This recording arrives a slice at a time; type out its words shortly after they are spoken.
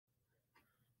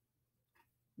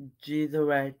G the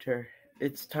writer.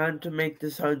 It's time to make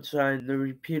the sunshine the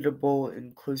reputable,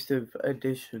 inclusive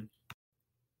edition.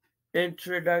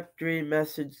 Introductory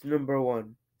message number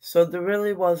 1. So there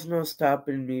really was no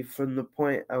stopping me from the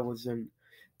point I was in.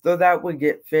 Though that would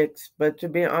get fixed, but to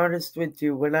be honest with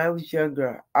you, when I was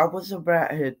younger, I was a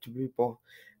brathead to people.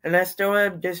 And I still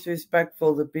am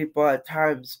disrespectful to people at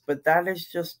times, but that is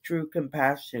just true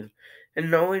compassion. And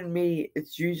knowing me,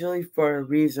 it's usually for a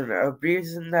reason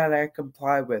that I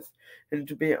comply with. And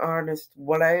to be honest,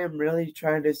 what I am really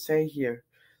trying to say here,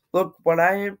 look, what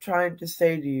I am trying to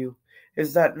say to you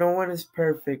is that no one is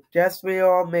perfect. Yes, we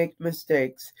all make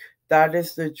mistakes. That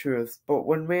is the truth. But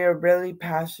when we are really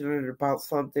passionate about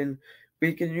something,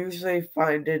 we can usually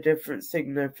find a different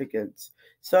significance.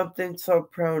 Something so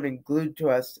prone and glued to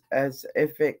us as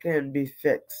if it can be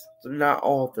fixed, not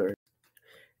altered.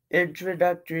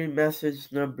 Introductory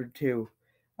message number 2.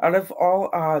 Out of all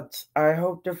odds, I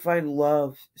hope to find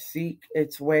love seek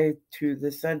its way to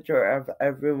the center of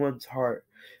everyone's heart.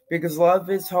 Because love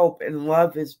is hope and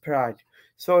love is pride.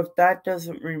 So if that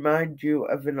doesn't remind you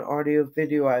of an audio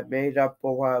video I made up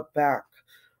a while back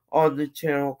on the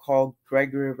channel called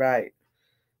Gregory Wright,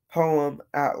 Poem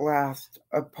at Last,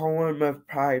 a Poem of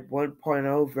Pride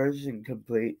 1.0 version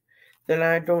complete, then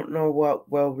I don't know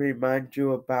what will remind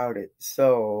you about it.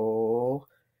 So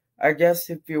I guess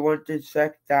if you want to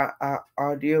check that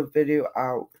audio video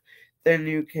out, then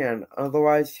you can.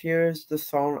 Otherwise, here's the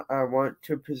song I want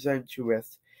to present you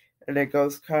with. And it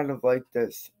goes kind of like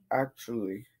this,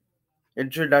 actually.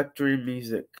 Introductory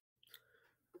music.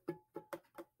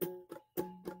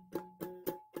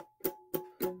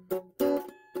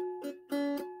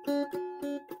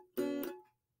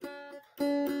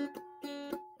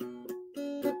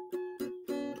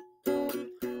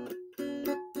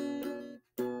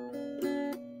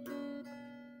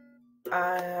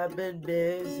 I have been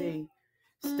busy,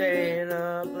 staying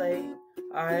up late.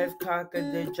 I have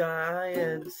conquered the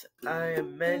giants. I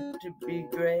am meant to be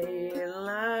great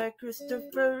like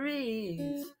Christopher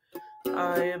Reeves.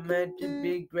 I am meant to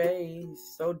be great,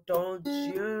 so don't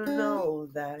you know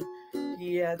that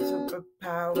he had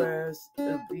superpowers?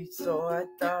 At least so I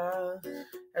thought.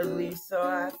 At least so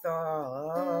I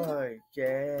thought,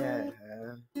 yeah.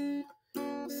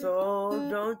 So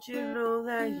don't you know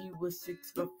that he was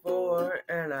 6'4",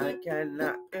 and I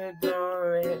cannot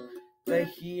ignore it. That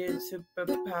he has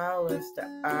superpowers,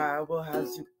 that I will have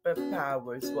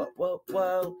superpowers. Whoa, whoa,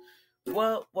 whoa,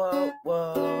 whoa,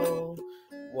 whoa,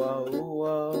 whoa,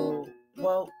 whoa,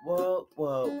 whoa, whoa, whoa,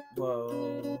 whoa,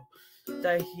 whoa.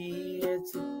 That he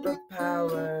has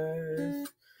superpowers.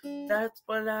 That's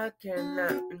what I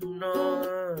cannot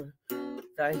ignore.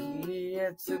 That he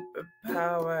had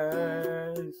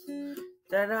superpowers,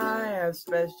 that I have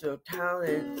special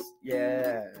talents,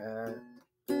 yeah.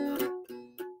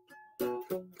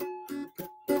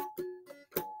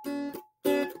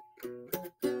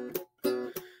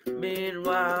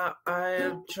 Meanwhile, I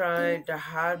am trying to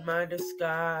hide my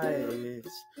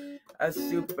disguise as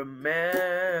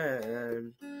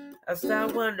Superman. As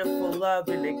that wonderful,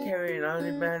 loving, and caring,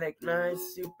 automatic,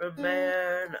 nice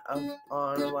Superman of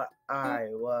honor, what I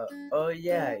was. Oh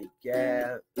yeah,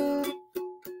 yeah.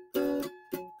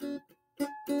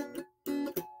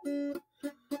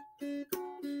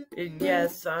 And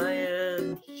yes, I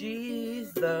am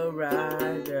G's the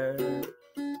rider.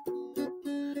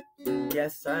 And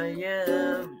yes, I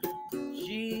am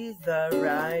G's the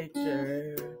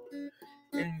writer.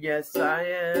 And yes, I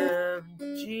am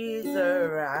G's the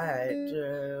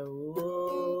writer. Ooh.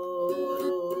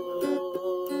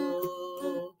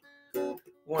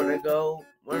 Wanna go,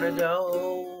 wanna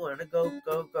go, wanna go,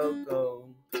 go, go,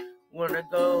 go. Wanna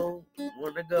go,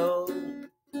 wanna go,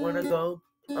 wanna go.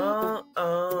 Oh,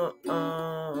 oh,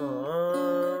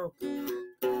 oh.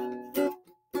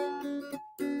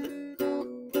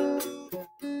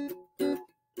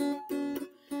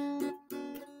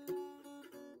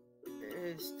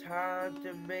 It's time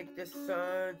to make the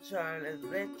sunshine and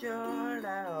let your heart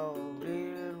out.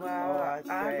 Meanwhile,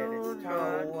 I don't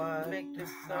know what to make the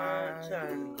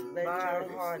sunshine and let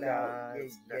your heart out.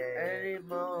 It's not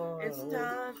anymore. It's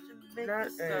time to make the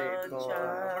sunshine. I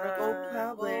wanna go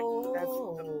public. That's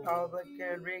what the public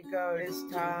can regard. It's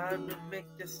time to make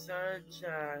the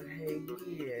sunshine. Hey,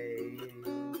 hey.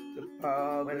 The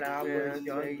pub when I was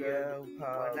younger,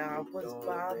 when I was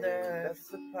bothered, that's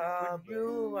the pub. When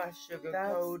you are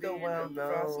sugar-coated and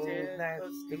frosted,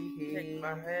 that's the key. Take my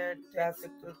hand, that's a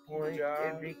good point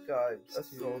in regards to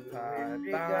soul tie. In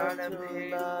regards to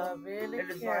love and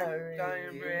it's like I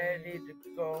am ready to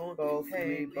go. Both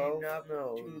we both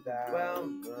know to that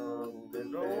well-known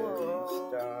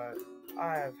start.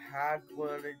 I have had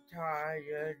one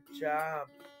entire job.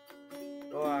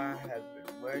 Oh, I have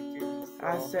been working so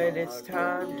I said it's hard,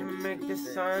 time to but make the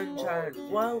it's sun shine.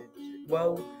 Whoa,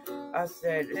 whoa. I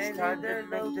said it's time to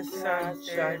make the sun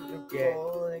shine.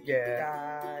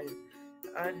 Yeah.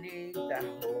 I need that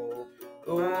hope.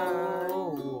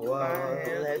 Ooh,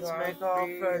 let's make all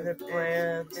further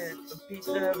plans. A piece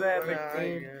of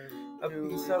everything, a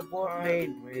piece of what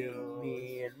made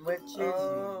me, and which is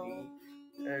me.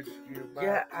 And you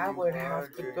Yeah, might I be would have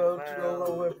to wondering, go to the well,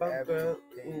 lower bunker.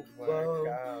 everything Ooh, worked whoa.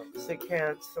 out. So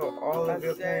cancel all I of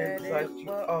your said plans it like you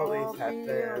will always all have be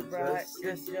plans. A alright, it's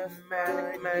just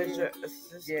systematic fine, measure, yeah. a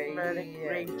systematic Yeah.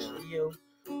 ratio.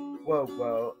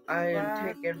 Whoa, I am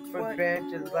Like taken for what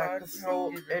granted you like are a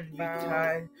soul talking envy about.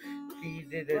 tied,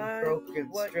 beaded and Like broken,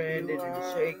 what stranded you and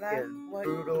are, like shaken, what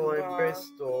brutal you and are.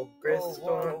 Bristol, Oh, Bristol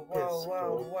whoa, and whoa, whoa, pistol.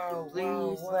 whoa, whoa,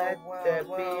 Please whoa, let whoa, there be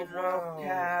whoa, no whoa.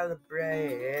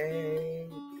 calibrate.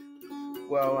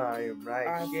 Well, I am right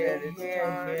I here, said it's here,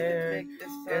 time to here, make the in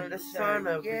the sun sunshine,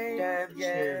 of yeah.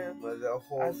 redemption, where the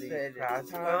I holy said it's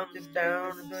Christ time to comes make the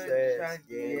down and says,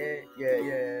 sunshine,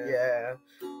 yeah. yeah.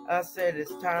 I said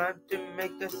it's time to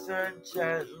make the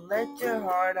sunshine, let your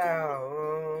heart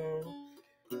out.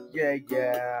 Yeah.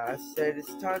 I said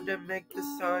it's time to make the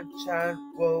sunshine,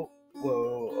 whoa,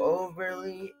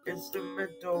 overly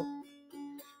instrumental,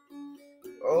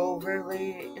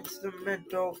 overly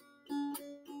instrumental.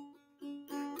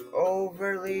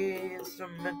 Overly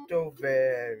instrumental,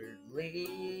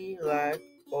 verily like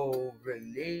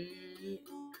overly,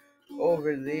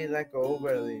 overly like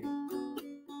overly.